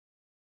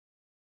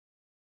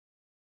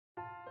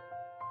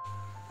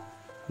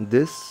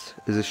This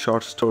is a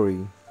short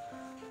story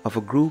of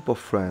a group of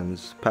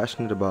friends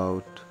passionate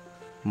about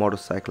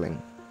motorcycling.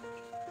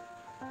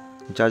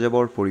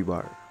 Jajabor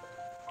Poribar.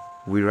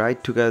 We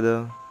ride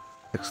together,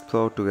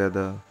 explore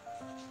together,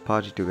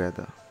 party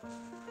together.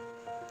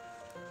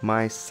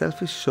 My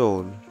selfish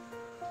soul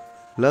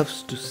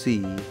loves to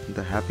see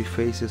the happy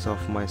faces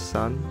of my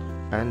son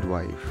and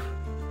wife.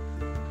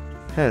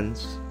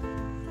 Hence,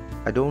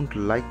 I don't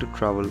like to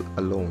travel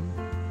alone.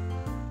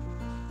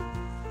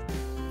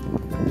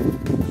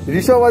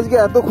 Rishabh আজকে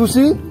এত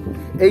খুশি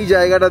এই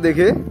জায়গাটা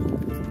দেখে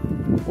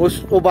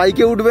ও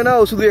বাইকে উঠবে না,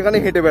 ও শুধু এখানে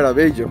হেঁটে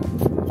বেড়াবে।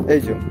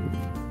 এই যে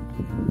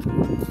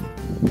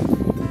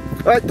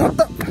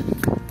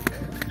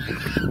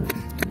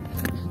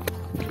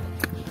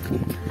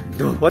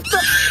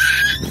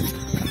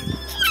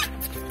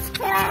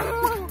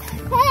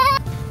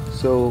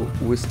So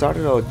we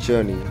started our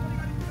journey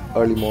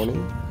early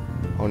morning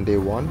on day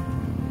 1.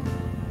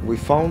 We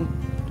found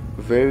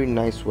very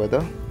nice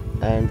weather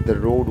and the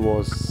road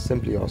was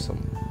simply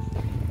awesome.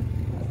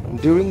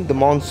 During the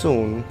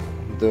monsoon,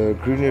 the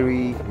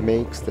greenery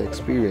makes the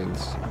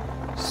experience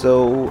so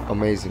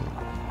amazing.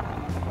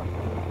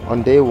 On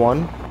day 1,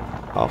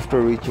 after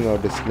reaching our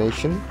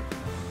destination,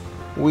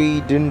 we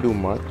didn't do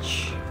much,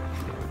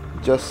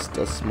 just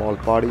a small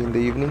party in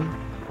the evening.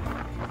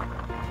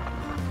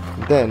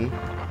 Then,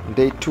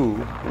 day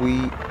 2, we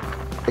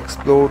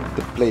explored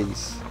the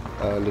place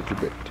a little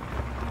bit.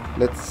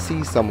 Let's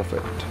see some of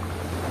it.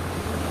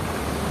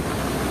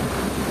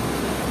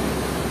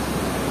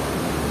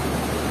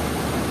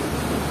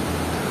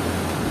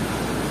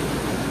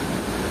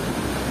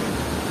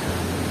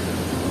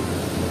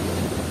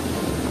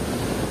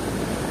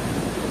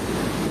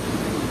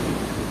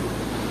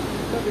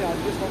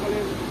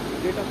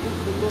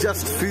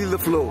 Just feel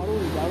the flow.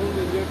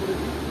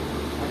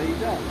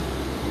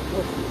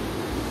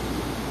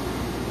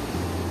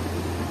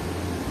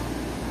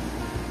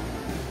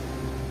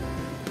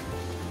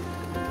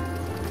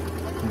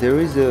 There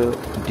is a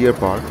deer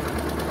park.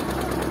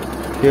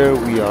 Here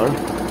we are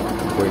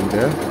going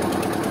there,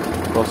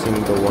 crossing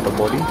the water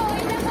body.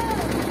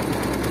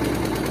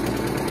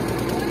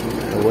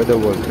 The weather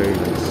was very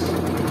nice.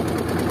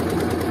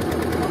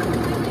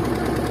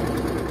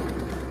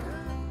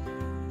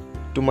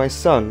 To my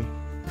son,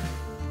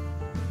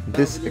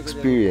 this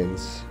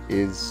experience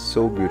is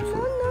so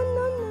beautiful.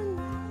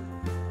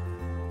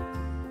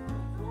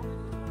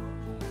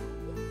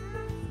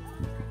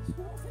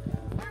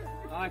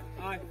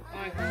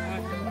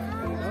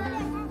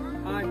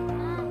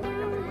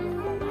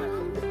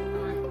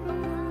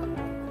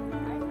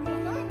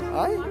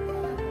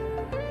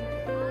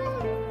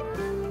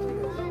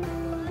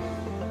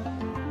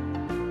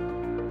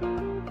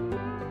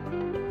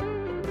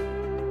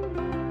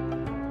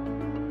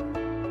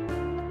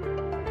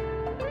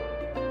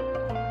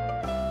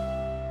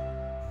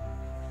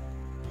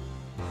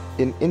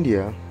 In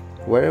India,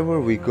 wherever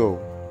we go,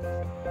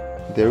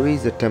 there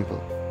is a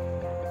temple.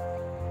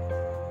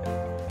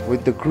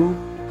 With the group,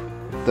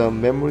 the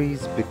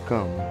memories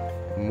become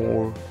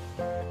more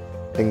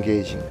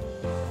engaging,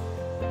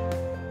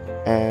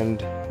 and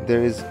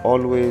there is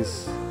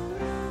always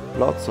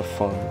lots of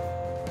fun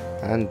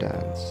and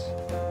dance.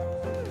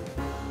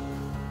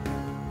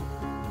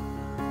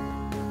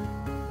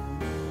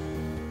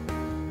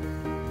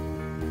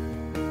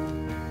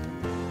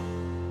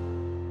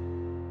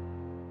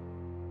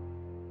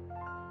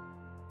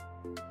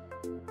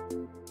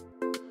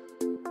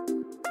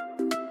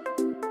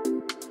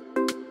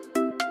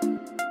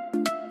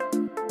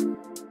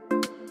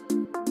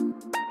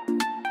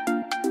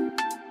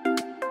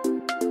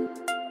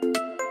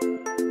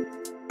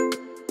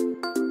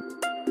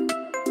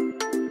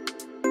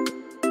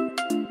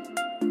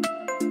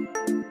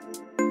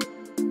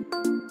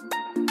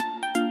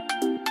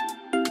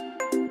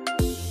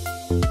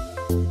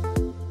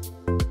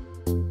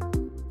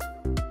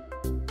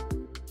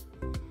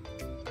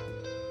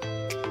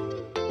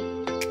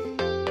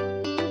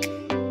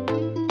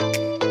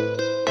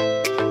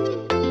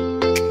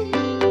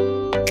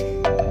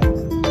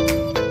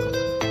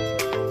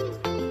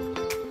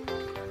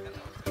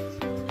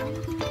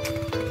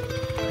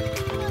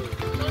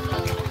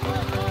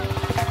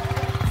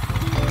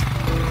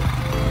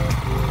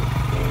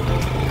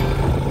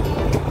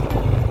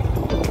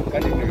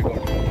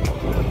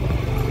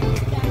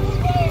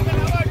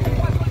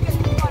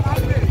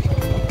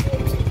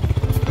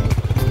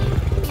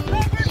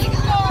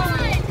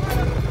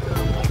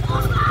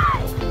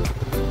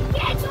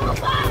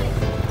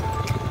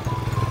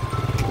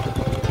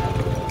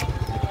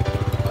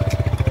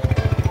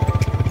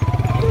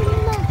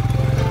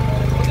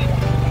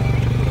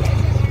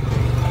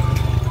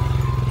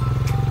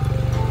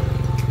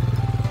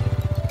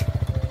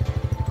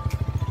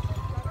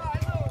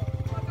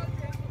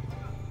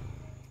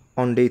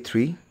 On day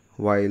 3,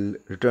 while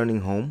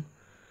returning home,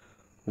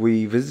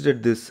 we visited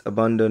this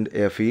abandoned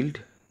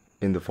airfield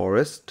in the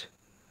forest.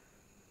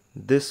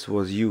 This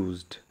was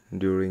used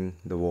during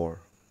the war.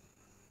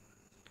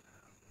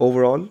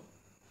 Overall,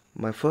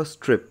 my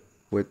first trip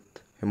with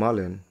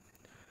Himalayan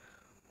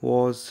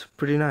was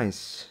pretty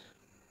nice.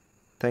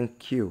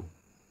 Thank you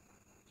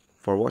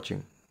for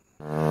watching.